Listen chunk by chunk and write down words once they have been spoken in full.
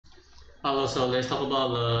Also, let's talk about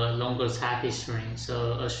the longest happy string.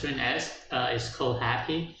 So a string S is called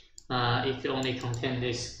happy if you only contain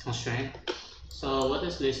this constraint. So what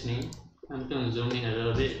does this mean? I'm going to zoom in a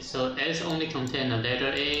little bit. So S only contains the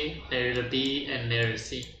letter A, letter B, and letter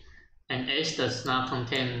C. And S does not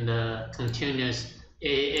contain the continuous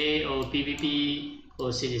A or B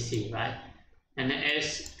or C, right? And then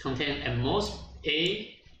S contains at most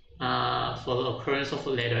A for the occurrence of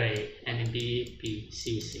the letter A, and then B,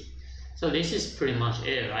 C. So this is pretty much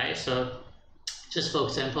it, right? So just for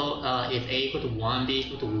example, if A equal to 1, B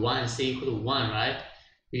equal to 1, C equal to 1, right?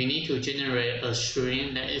 You need to generate a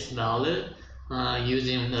string that is valid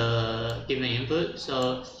using the given input.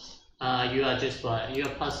 So you are just what? You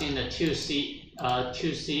are passing the 2C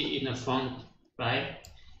in the front, right?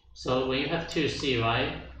 So when you have 2C,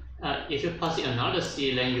 right? If you pass in another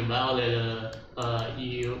C, then you validate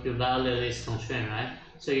you validate this constraint, right?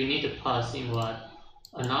 So you need to pass in what?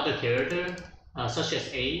 Another character, such as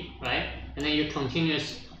A, right? And then you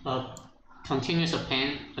continuous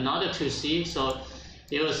append another 2C. So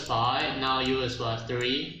it was 5, now it was what?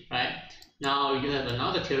 3, right? Now you have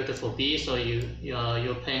another character for B, so you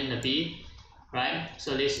append the B, right?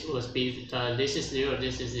 So this was B. This is 0.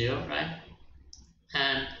 This is 0, right?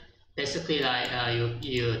 And basically, like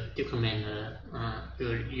you decrement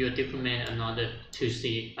another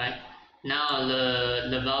 2C, right? Now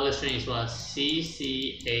the value string is what? C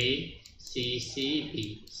C,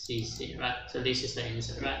 right? So this is the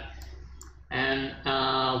answer, right? And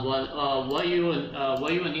what you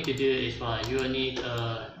will need to do is what? You will need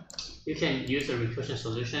you can use a recursion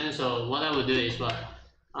solution. So what I will do is what?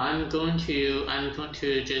 I'm going to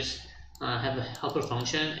just have a helper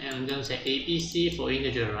function, and I'm going to say ABC for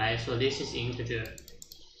integer, right? So this is integer,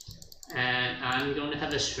 and I'm going to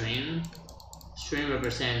have a string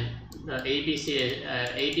represent the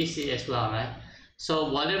ABC as well, right?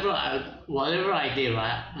 So whatever I did,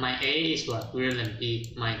 right? My A is what? Greater than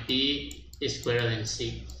B. My B is greater than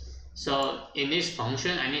C. So in this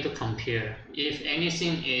function, I need to compare. If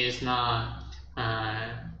anything is not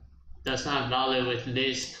does not value with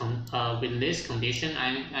this condition,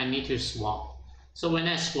 I need to swap. So when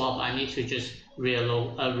I swap, I need to just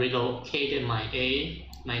relocate my A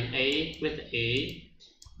with A,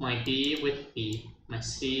 my B with B, my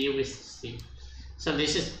C with C. So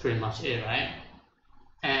this is pretty much it, right?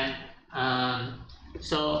 And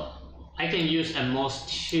so I can use at most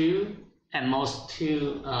two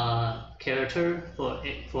character for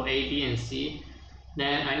A, B, and C.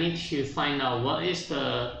 Then I need to find out what is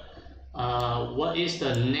the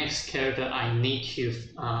next character I need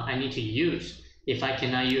to use if I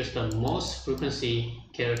cannot use the most frequency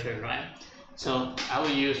character, right? So I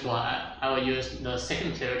will use what? I will use the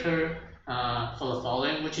second character for the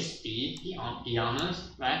following, which is B, be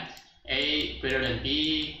honest, right? A greater than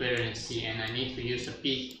B, greater than C, and I need to use a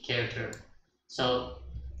B character. So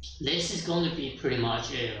this is going to be pretty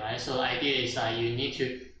much it, right? So the idea is that you need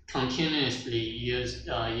to continuously use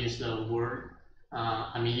the word,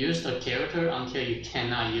 use the character until you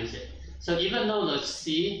cannot use it. So even though the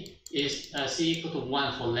C is C equal to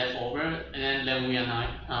 1 for leftover, and then we are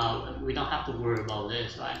not we don't have to worry about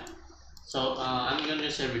this, right? So I'm going to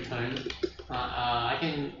say return. I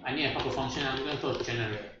need a couple function. I'm going to put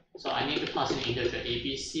generate. So I need to pass in integer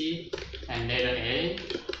ABC and letter A,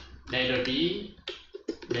 letter B,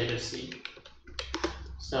 letter C.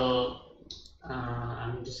 So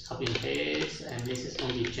I'm just copy and paste, and this is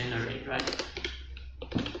going to be generate, right?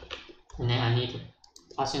 And then I need to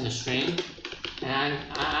pass in the string, and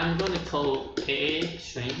I'm going to call AA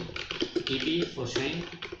string, BB for string,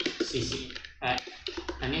 CC, right?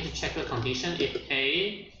 I need to check the condition. If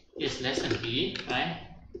A is less than B, right?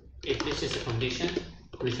 If this is a condition,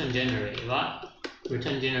 return generate, right?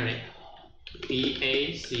 Return generate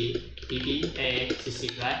BAC, BB,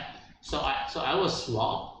 CC, right? So I will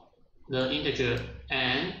swap the integer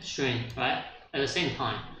and string, right? At the same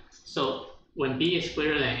time. So when B is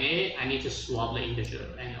greater than A, I need to swap the integer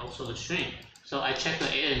and also the string. So I check the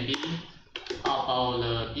A and B about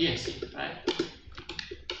the B and C, right?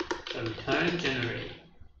 So return generate.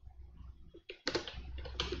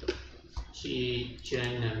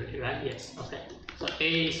 Generate, right? Yes, okay. So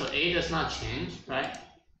A does not change, right?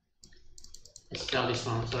 I spelled this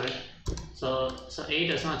wrong, sorry. So A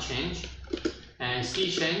does not change, and C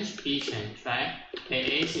change, B change, right?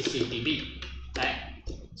 AA, CC, DB, right?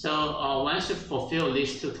 So once you fulfill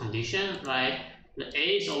these two conditions, right? The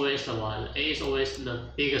A is always the one. The A is always the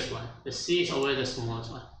biggest one. The C is always the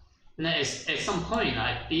smallest one. And then at some point,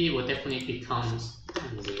 right, B will definitely become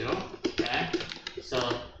 0. Okay.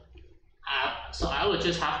 So I would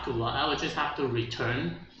just have to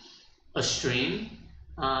return a string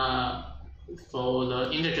for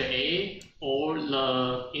the integer a or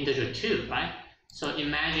the integer 2, right? So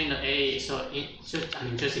imagine the a,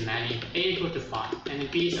 just imagine a equal to 5,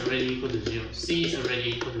 and b is already equal to 0, c is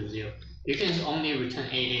already equal to 0. You can only return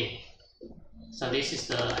a. So this is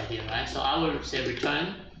the idea, right? So I will say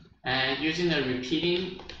return, and using the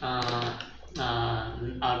repeating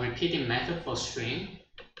method for string,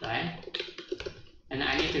 right? And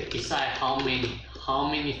I need to decide how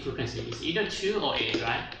many frequencies. It's either 2 or a,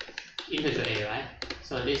 right? Integer a, right?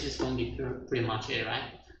 So this is going to be pretty much a, right?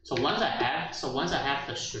 So once I have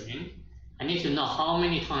the string, I need to know how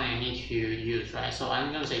many times I need to use, right? So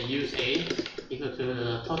I'm going to say use a equal to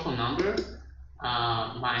the total number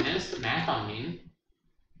minus math on min.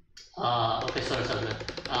 Okay, sorry.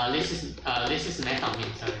 This is math on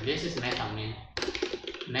min. Sorry, this is math on min.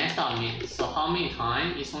 Math on min. So how many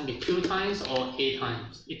times? It's going to be 2 times or 8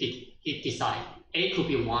 times. It decides. A could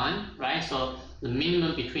be 1, right? So the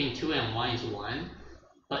minimum between 2 and 1 is 1.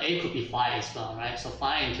 But a could be 5 as well, right? So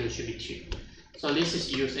 5 and 2 should be 2. So this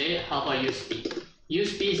is use a. How about use b?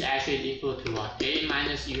 Use b is actually equal to what? A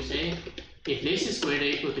minus use a. If this is greater or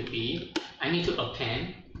equal to b, I need to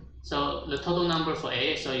append. So the total number for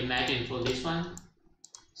a. So imagine for this one.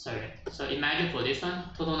 So imagine for this one,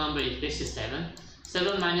 total number is this is 7.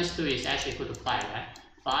 7 minus 2 is actually equal to 5, right?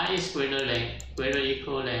 5 is greater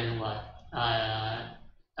equal than what?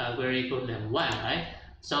 Greater equal than 1, right?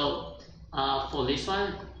 So for this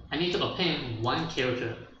one, I need to append 1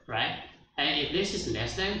 character, right? And if this is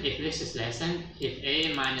less than, if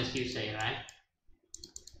a minus use a, right?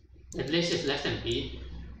 If this is less than b,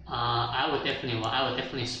 I would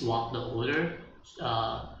definitely swap the order,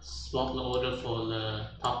 for the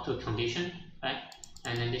top 2 condition, right?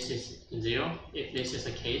 And then this is 0 if this is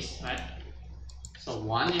the case, right? So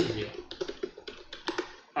 1 is 0.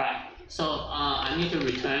 Alright, so I need to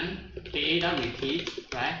return a.repeat,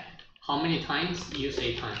 right? How many times? Use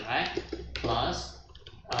a time, right? Plus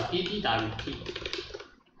bb.repeat.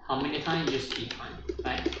 How many times? Use b time,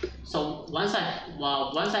 right? So once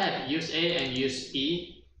I have used a and used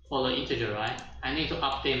b for the integer, right? I need to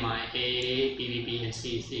update my a, b, b, and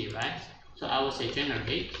c, right? So I will say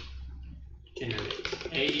generate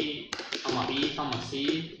a, comma b, comma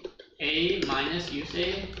c, a minus use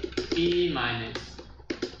a, b minus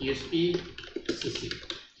use b, c.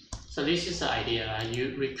 So this is the idea, right?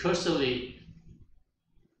 You recursively.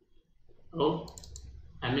 Oh,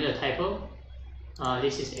 I made a typo.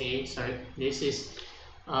 This is a. Sorry, this is.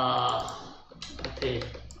 Okay,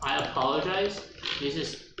 I apologize. This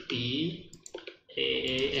is b,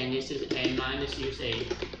 a, and this is a minus use a,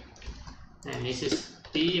 and this is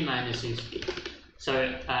b minus use b.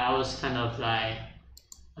 Sorry, I was kind of like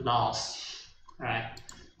lost. Alright,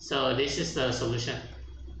 so this is the solution.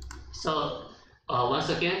 So once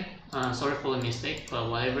again, sorry for the mistake, but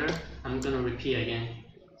whatever, I'm gonna repeat again.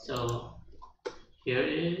 So here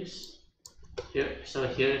is here's the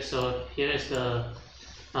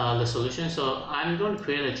solution. So I'm going to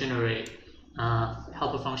create a generate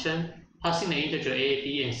helper function passing the integer a,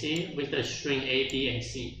 b, and c with the string a, b, and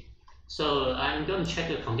c. So I'm going to check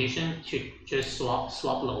the condition to just swap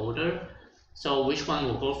the order. So which one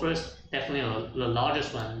will go first? Definitely the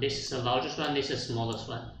largest one. This is the largest one, this is the smallest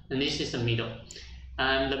one, and this is the middle.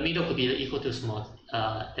 And the middle could be equal to small,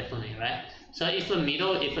 definitely, right? So if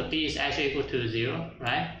a b is actually equal to 0,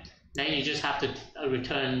 right? Then you just have to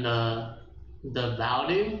return the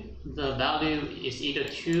value. The value is either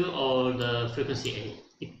 2 or the frequency a.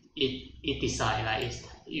 It decides, right?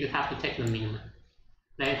 You have to take the minimum.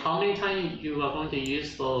 Then how many times you are going to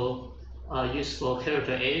use for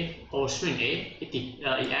character a or string a? It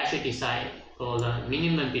actually decides for the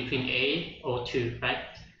minimum between a or 2, right?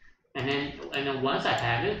 And then once I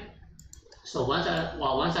have it, so once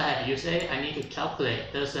I have use a, I need to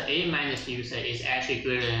calculate does the a minus use a is actually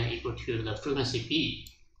greater than or equal to the frequency b.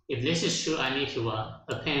 If this is true, I need to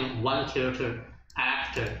append 1 character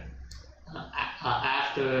after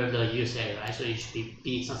the use a, right? So it should be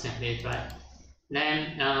b something like this, right?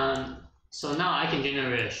 Then so now I can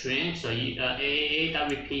generate a string. So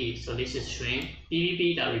a.repeat, so this is string.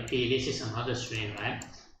 b.repeat, this is another string, right?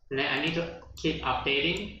 And then I need to keep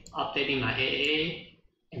updating my a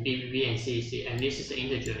and b, and c, and this is the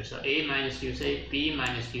integer. So a minus use a, b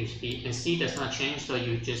minus use b, and c does not change. So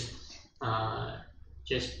you just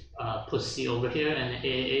put c over here, and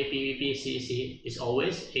a, b, c is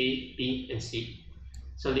always a, b, and c.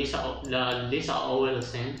 So these are always the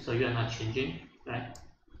same. So you are not changing, right?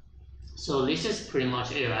 So this is pretty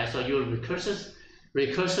much it, right? So you will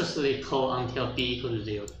recursively call until b equals to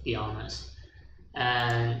 0, to be honest.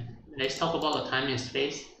 And let's talk about the time and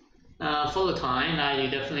space. For the time, you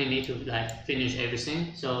definitely need to finish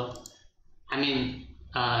everything. So I mean,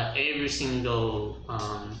 every single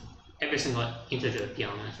integer, to be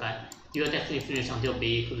honest, right? You'll definitely finish until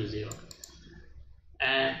b equal to 0.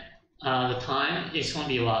 And the time is going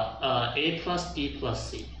to be what? A plus b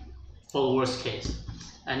plus c for the worst case.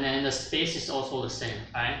 And then the space is also the same,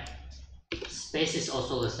 right? Space is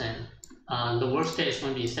also the same. The worst case is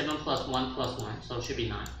going to be 7 plus 1 plus 1, so it should be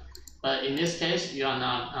 9. But in this case, you are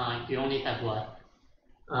not. You only have what?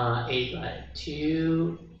 8, right?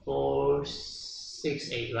 2, 4,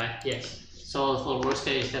 6, 8, right? Yes. So for worst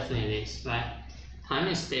case, it's definitely this, right? Time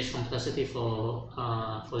and space complexity for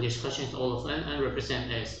these questions, all of them, and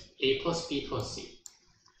represent as a plus b plus c.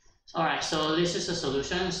 All right, so this is the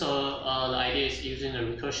solution. So the idea is using the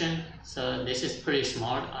recursion. So this is pretty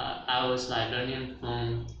smart. I was like learning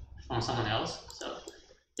from someone else. So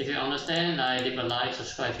if you understand, leave a like,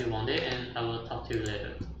 subscribe if you want it, and I will talk to you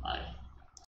later.